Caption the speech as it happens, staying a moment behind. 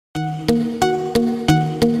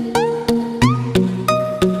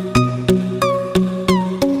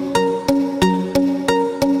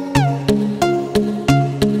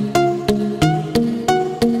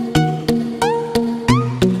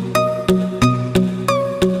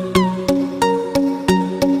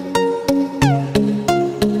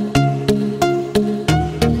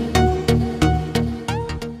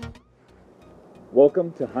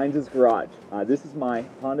to Heinz's Garage. This is my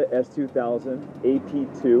Honda S2000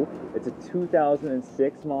 AP2. It's a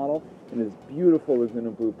 2006 model and it's beautiful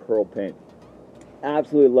Laguna Blue Pearl paint.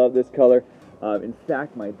 Absolutely love this color. In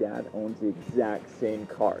fact, my dad owns the exact same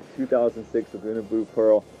car, 2006 Laguna Blue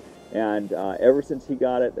Pearl, and ever since he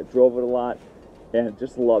got it, I drove it a lot and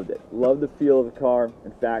just loved it. Loved the feel of the car.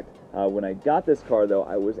 In fact, when I got this car though,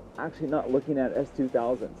 I was actually not looking at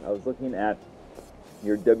S2000s. I was looking at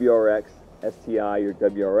your WRX STI, your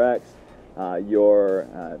WRX, your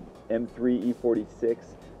M3 E46.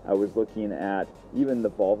 I was looking at even the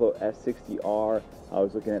Volvo S60R. I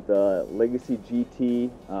was looking at the Legacy GT,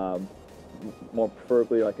 more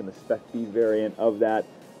preferably like in the Spec B variant of that.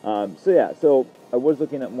 So I was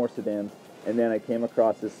looking at more sedans, and then I came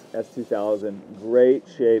across this S2000. Great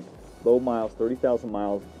shape, low miles, 30,000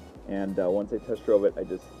 miles, and once I test drove it,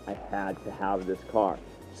 I had to have this car.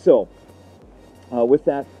 So with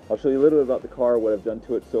that, I'll show you a little bit about the car, what I've done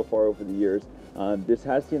to it so far over the years. This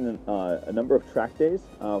has seen a number of track days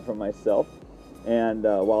from myself, and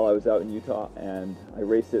while I was out in Utah, and I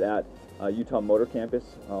raced it at Utah Motor Campus,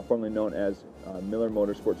 formerly known as Miller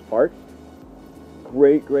Motorsports Park.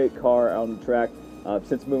 Great car out on the track.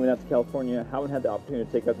 Since moving out to California, haven't had the opportunity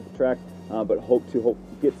to take out to the track, but hope to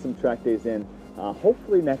get some track days in,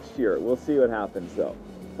 hopefully next year. We'll see what happens though.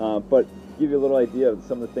 But give you a little idea of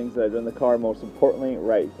some of the things that I've done in the car. Most importantly,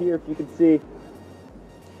 right here, if you can see,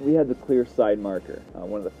 we had the clear side marker,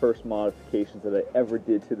 one of the first modifications that I ever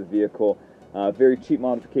did to the vehicle. Very cheap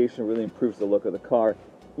modification, really improves the look of the car.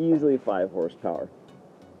 Easily 5 horsepower.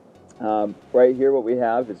 Right here, what we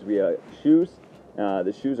have is shoes.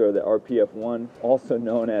 The shoes are the RPF1, also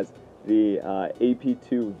known as the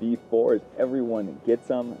AP2 V4, as everyone gets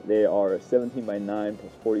them. They are a 17x9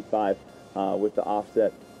 plus 45 with the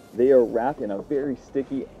offset. They are wrapped in a very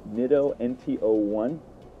sticky Nitto NT01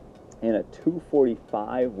 and a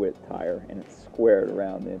 245 width tire, and it's squared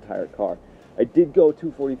around the entire car. I did go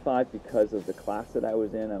 245 because of the class that I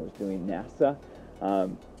was in. I was doing NASA,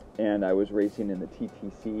 and I was racing in the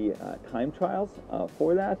TTC time trials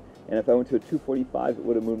for that. And if I went to a 245, it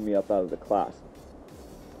would have moved me up out of the class.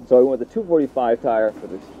 So I went with the 245 tire for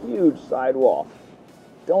this huge sidewall.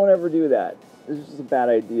 Don't ever do that. This is just a bad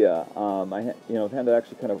idea. I've had to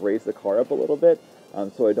actually kind of raise the car up a little bit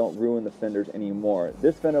so I don't ruin the fenders anymore.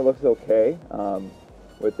 This fender looks okay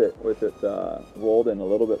with it rolled and a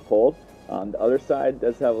little bit pulled. The other side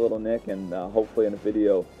does have a little nick, and hopefully in a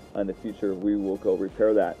video in the future we will go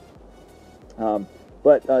repair that.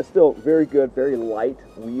 But still very good, very light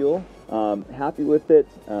wheel. Happy with it.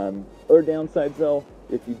 Other downsides though,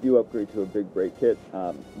 if you do upgrade to a big brake kit,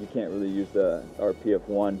 you can't really use the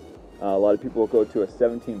RPF1. A lot of people will go to a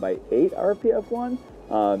 17x8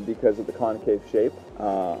 RPF1 because of the concave shape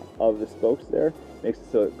of the spokes there. Makes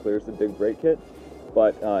it so it clears the big brake kit.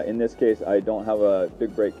 But in this case, I don't have a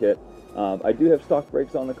big brake kit. I do have stock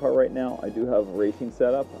brakes on the car right now. I do have a racing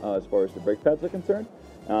setup as far as the brake pads are concerned.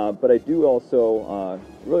 But I do also,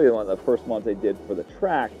 really one of the first ones I did for the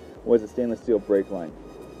track was a stainless steel brake line.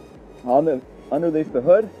 Underneath the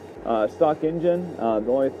hood, stock engine. The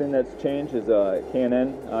only thing that's changed is a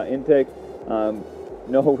K&N intake.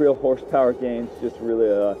 No real horsepower gains, just really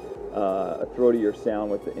a throatier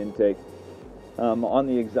sound with the intake. On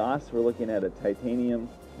the exhaust, we're looking at a titanium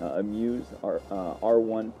Amuse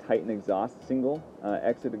R1 Titan exhaust, single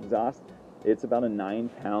exit exhaust. It's about a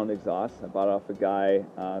 9-pound exhaust. I bought it off a guy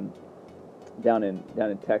down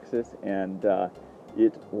in Texas, and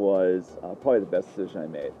it was probably the best decision I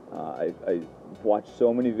made. I watched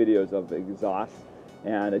so many videos of the exhaust,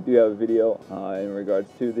 and I do have a video in regards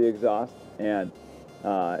to the exhaust, and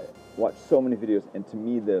watched so many videos, and to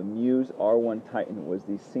me the Muse R1 Titan was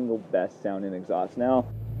the single best sounding exhaust. Now,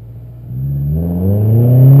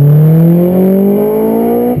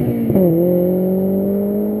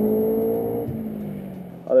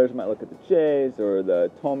 others might look at the J's or the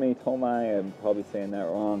Tomei, I'm probably saying that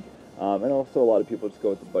wrong. And also a lot of people just go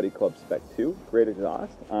with the Buddy Club Spec 2, great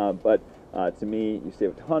exhaust. But to me, you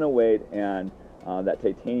save a ton of weight, and that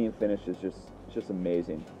titanium finish is just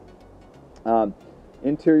amazing.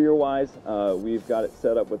 Interior wise, we've got it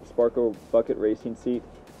set up with the Sparko bucket racing seat,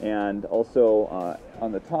 and also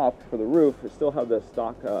on the top for the roof, we still have the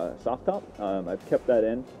stock soft top. I've kept that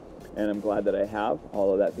in, and I'm glad that I have,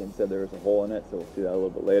 although that being said, there is a hole in it, so we'll see that a little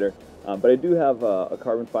bit later. But I do have a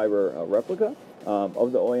carbon fiber replica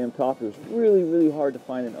of the OEM top. It was really hard to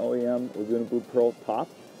find an OEM Laguna Blue Pearl top,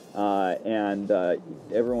 and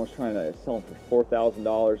everyone was trying to sell them for $4,000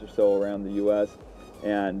 or so around the US.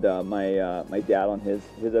 And my dad on his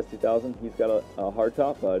S2000, he's got a hard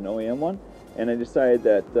top, an OEM one, and I decided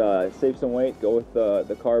that save some weight, go with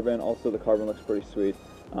the carbon. Also, the carbon looks pretty sweet.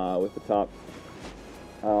 with the top.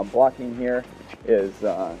 Blocking here is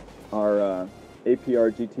our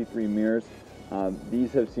APR GT3 mirrors.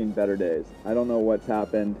 These have seen better days. I don't know what's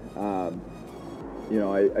happened. You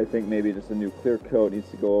know, I think maybe just a new clear coat needs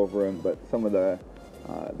to go over them, but some of the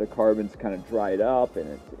carbon's kind of dried up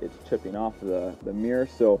and it's chipping off the mirror,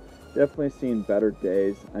 so definitely seen better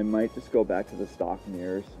days. I might just go back to the stock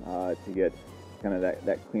mirrors to get kind of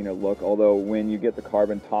that cleaner look, although when you get the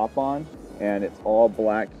carbon top on and it's all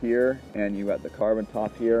black here and you got the carbon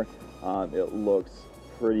top here, it looks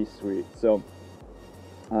pretty sweet. So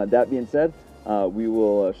that being said, we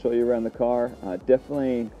will show you around the car.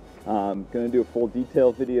 Definitely going to do a full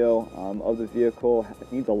detail video of the vehicle.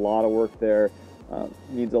 It needs a lot of work there.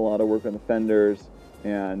 Needs a lot of work on the fenders,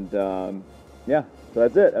 and yeah, so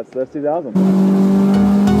that's it. That's the S2000.